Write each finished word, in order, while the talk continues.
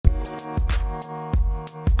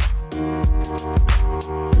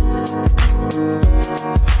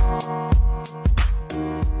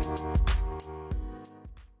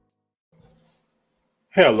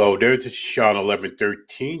Hello there, this is Sean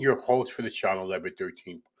 1113, your host for the Sean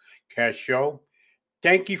 1113 Cast Show.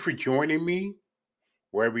 Thank you for joining me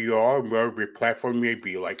wherever you are, wherever your platform may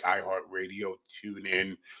be, like iHeartRadio,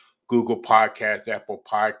 TuneIn, Google Podcasts, Apple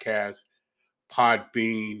Podcasts,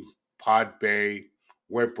 Podbean, Podbay,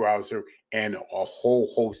 web browser, and a whole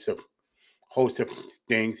host of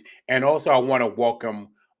things. And also, I want to welcome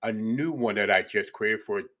a new one that I just created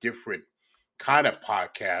for a different kind of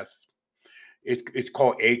podcast. It's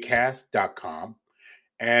called acast.com.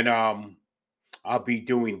 And I'll be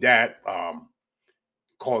doing that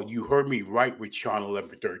called You Heard Me Right with Sean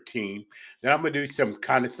 1113. Then I'm going to do some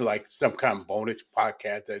kind of bonus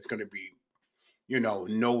podcast that's going to be,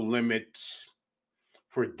 no limits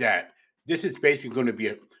for that. This is basically going to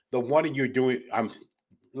be the one that you're doing. I'm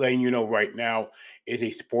letting you know right now is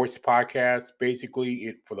a sports podcast,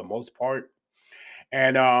 basically, for the most part.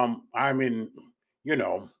 And I'm in, you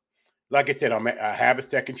know, like I said, I have a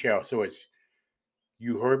second channel. So it's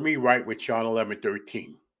You Heard Me Right with Sean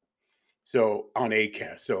 1113. So on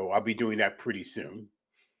ACAST. So I'll be doing that pretty soon.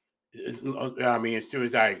 As soon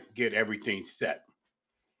as I get everything set.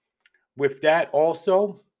 With that,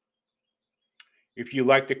 also, if you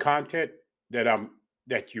like the content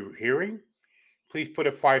that you're hearing, please put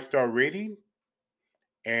a 5-star rating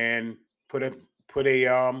and put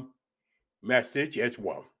a message as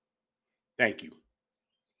well. Thank you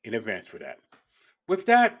in advance for that. With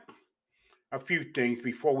that, a few things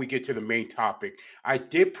before we get to the main topic. I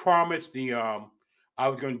did promise I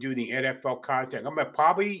was going to do the NFL content. I'm gonna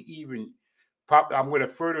probably even I'm going to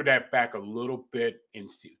further that back a little bit and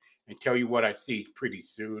tell you what I see pretty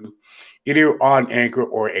soon, either on Anchor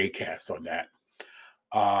or Acast on that.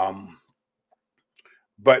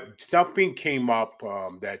 But something came up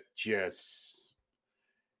that just,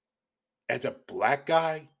 as a black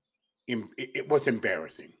guy, it was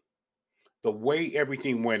embarrassing. The way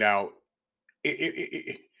everything went out,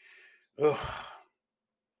 ugh,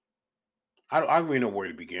 I don't even know where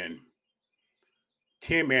to begin.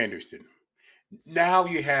 Tim Anderson. Now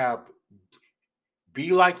you have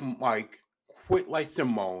Be Like Mike, Quit Like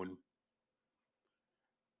Simone,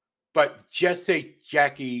 but just say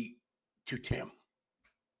Jackie to Tim.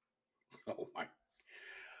 Oh my.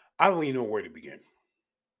 I don't even know where to begin.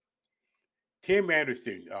 Tim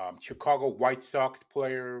Anderson, Chicago White Sox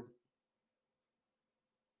player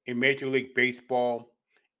in Major League Baseball,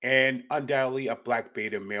 and undoubtedly a black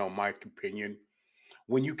beta male, in my opinion,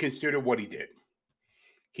 when you consider what he did.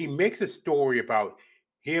 He makes a story about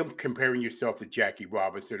him comparing yourself to Jackie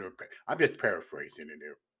Robinson, or I'm just paraphrasing in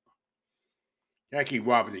there. Jackie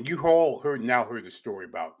Robinson. You all heard the story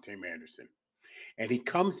about Tim Anderson. And he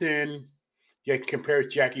comes in,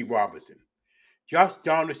 compares Jackie Robinson. Josh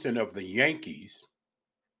Donaldson of the Yankees,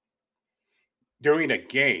 during a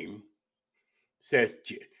game, says,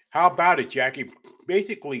 "How about it, Jackie?"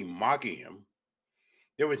 Basically mocking him.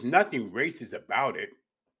 There was nothing racist about it,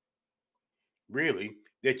 really.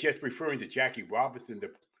 They're just referring to Jackie Robinson,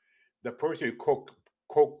 the person who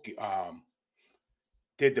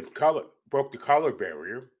did the color, broke the color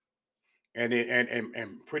barrier, and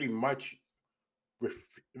pretty much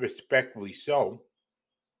respectfully so.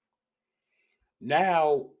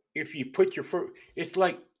 Now, if you put your first, it's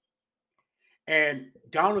like, and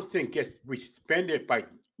Donaldson gets suspended by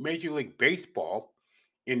Major League Baseball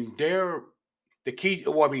in the key.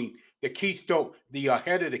 Well, I mean, the Keystone, the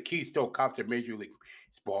head of the Keystone Cops at Major League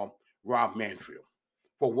Baseball, Rob Manfred,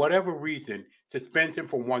 for whatever reason, suspends him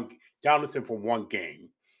for Donaldson for one game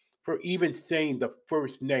for even saying the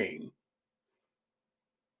first name.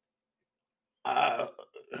 Uh,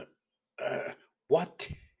 what?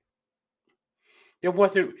 There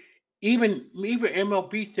wasn't even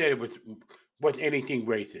MLB said it was anything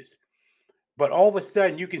racist. But all of a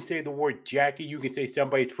sudden, you can say the word Jackie. You can say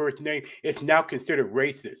somebody's first name. It's now considered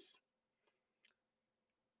racist.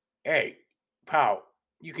 Hey, pal,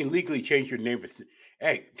 you can legally change your name.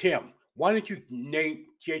 Hey, Tim, why don't you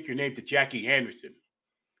change your name to Jackie Anderson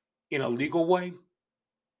in a legal way?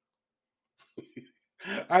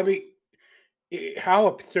 I mean, how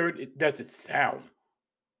absurd does it sound?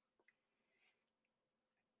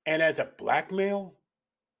 And as a black male,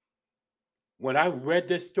 when I read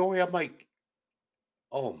this story, I'm like,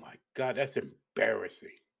 oh my God, that's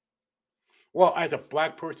embarrassing. Well, as a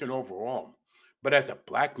black person overall, but as a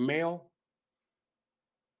black male,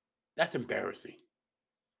 that's embarrassing.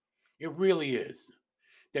 It really is.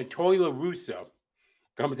 Then Tony La Russa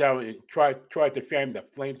comes out and tries to fan the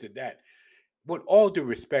flames of that. With all due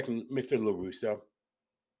respect, Mr. La Russa,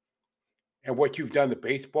 and what you've done to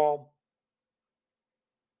baseball,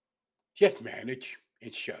 just manage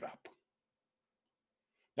and shut up.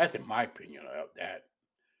 That's in my opinion of that.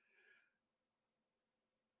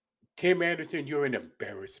 Tim Anderson, you're an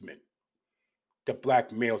embarrassment to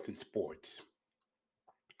black males in sports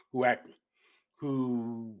who act,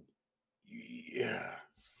 who, yeah,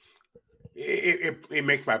 it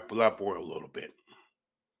makes my blood boil a little bit.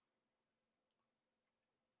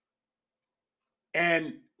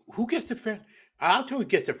 And who gets offended? I'll tell you who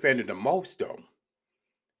gets offended the most, though.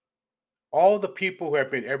 All the people who have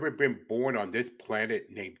been ever been born on this planet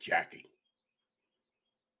named Jackie.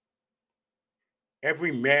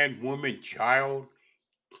 Every man, woman, child,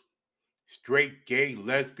 straight, gay,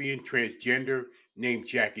 lesbian, transgender named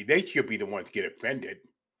Jackie. They should be the ones to get offended.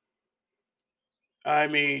 I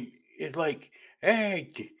mean, it's like,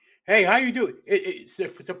 hey, hey, how you doing? It's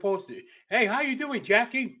supposed to. Hey, how you doing,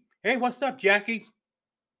 Jackie? Hey, what's up, Jackie?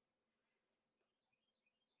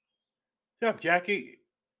 What's up, Jackie?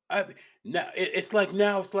 I, now it's like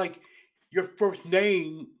it's like your first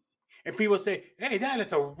name, and people say, "Hey, that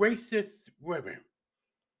is a racist woman."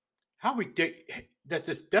 How ridiculous!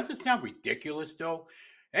 Does it sound ridiculous though?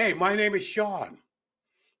 Hey, my name is Sean.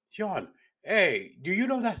 Sean, hey, do you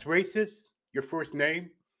know that's racist? Your first name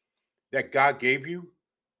that God gave you,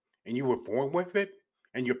 and you were born with it,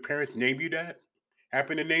 and your parents named you that,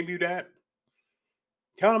 happen to name you that.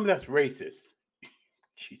 Tell them that's racist.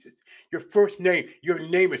 Jesus, your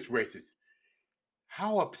name is racist.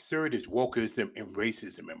 How absurd is wokeism and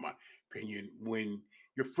racism, in my opinion, when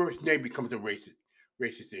your first name becomes a racist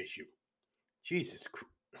issue? Jesus.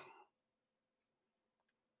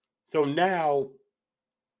 So now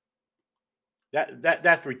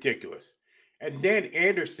that's ridiculous. And then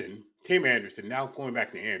Anderson, Tim Anderson, now going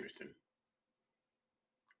back to Anderson,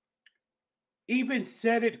 even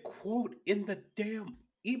said it, quote, in the damn,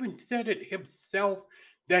 even said it himself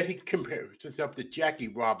that he compares himself to Jackie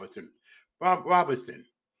Robinson.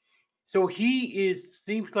 So he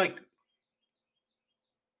seems like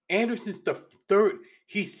Anderson's the third.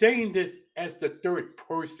 He's saying this as the third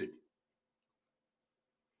person.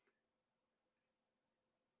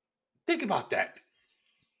 Think about that.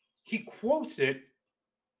 He quotes it.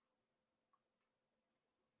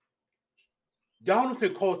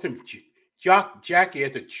 Donaldson calls him Jackie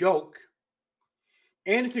as a joke.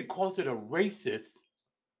 Anderson calls it a racist.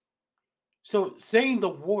 So saying the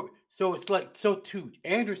word, so it's like, so to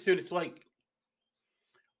Anderson, it's like,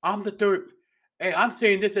 I'm the third. Hey, I'm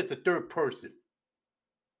saying this as the third person.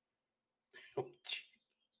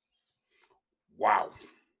 Wow.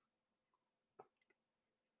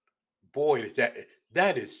 Boy,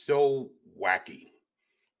 that is so wacky.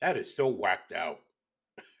 That is so whacked out.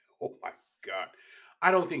 Oh my God. I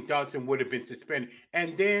don't think Johnson would have been suspended.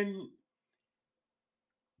 And then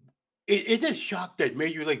is it shocked that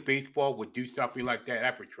Major League Baseball would do something like that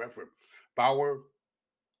after Trevor Bauer?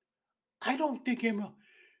 I don't think him,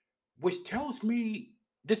 which tells me,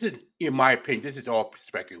 this is, in my opinion, this is all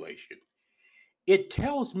speculation. It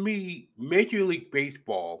tells me Major League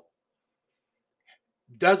Baseball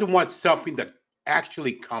doesn't want something to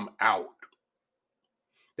actually come out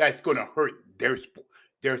that's going to hurt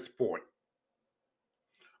their sport.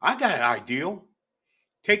 I got an idea.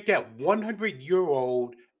 Take that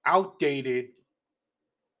 100-year-old outdated,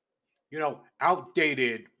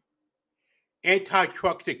 outdated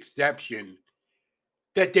antitrust exception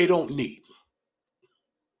that they don't need.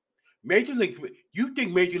 You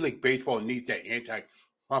think Major League Baseball needs that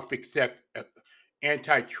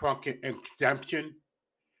anti-Trump exemption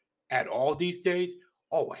at all these days?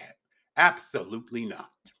 Oh, absolutely not.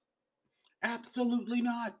 Absolutely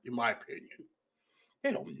not, in my opinion.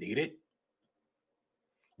 They don't need it.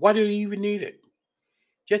 Why do they even need it?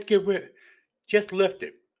 Just get rid, just lift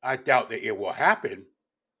it. I doubt that it will happen,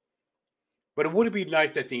 but it would be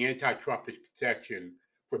nice that the anti-Trump section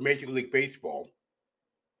for Major League Baseball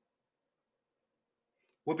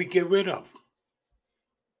would be get rid of.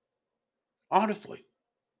 Honestly.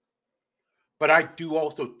 But I do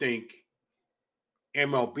also think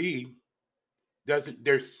MLB doesn't,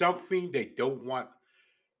 there's something they don't want.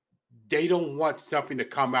 They don't want something to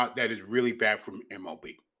come out that is really bad from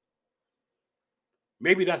MLB.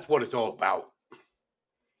 Maybe that's what it's all about.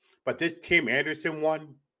 But this Tim Anderson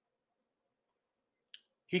one,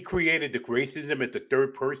 he created the racism at the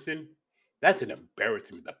third person. That's an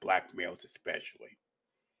embarrassment to black males, especially.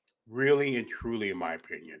 Really and truly, in my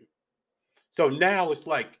opinion. So now it's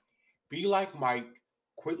like, be like Mike,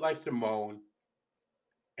 quit like Simone,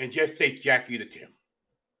 and just say Jackie to Tim.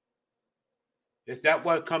 Is that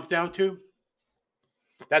what it comes down to?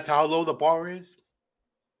 That's how low the bar is?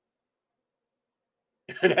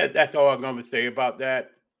 That's all I'm going to say about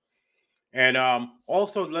that. And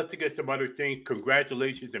also, let's get some other things.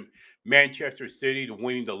 Congratulations in Manchester City to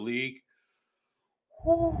winning the league.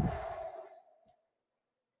 Whew.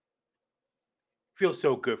 Feels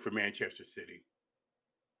so good for Manchester City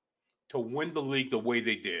to win the league the way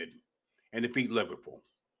they did and to beat Liverpool.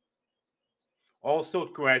 Also,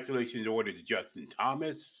 congratulations in order to Justin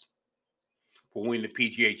Thomas for winning the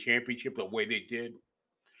PGA Championship the way they did.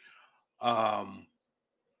 Um,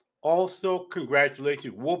 Also,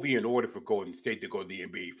 congratulations will be in order for Golden State to go to the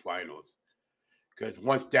NBA Finals because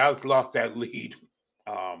once Dallas lost that lead,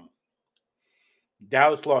 um,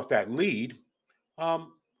 Dallas lost that lead.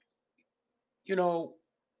 Um, you know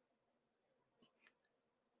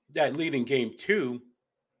that lead in Game Two,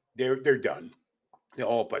 they're done. They're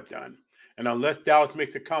all but done. And unless Dallas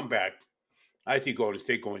makes a comeback, I see Golden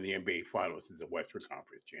State going to the NBA Finals as the Western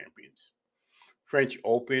Conference champions. French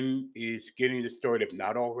Open is getting the start, if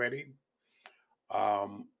not already.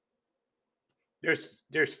 Um, there's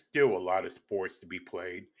still a lot of sports to be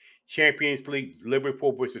played. Champions League,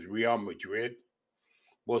 Liverpool versus Real Madrid.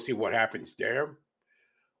 We'll see what happens there.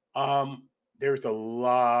 Um, there's a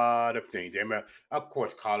lot of things. I mean, of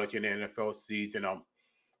course, college and NFL season.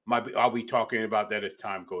 I'll be talking about that as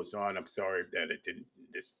time goes on. I'm sorry that it didn't in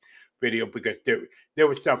this video because there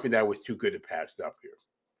was something that was too good to pass up here.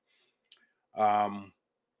 Um,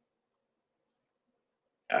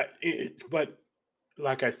 but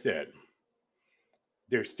like I said,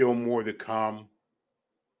 there's still more to come.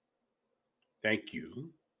 Thank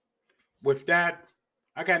you. With that,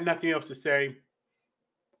 I got nothing else to say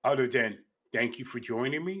other than thank you for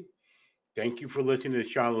joining me. Thank you for listening to the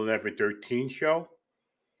Channel 1113 show.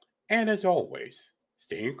 And as always,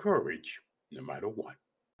 stay encouraged no matter what.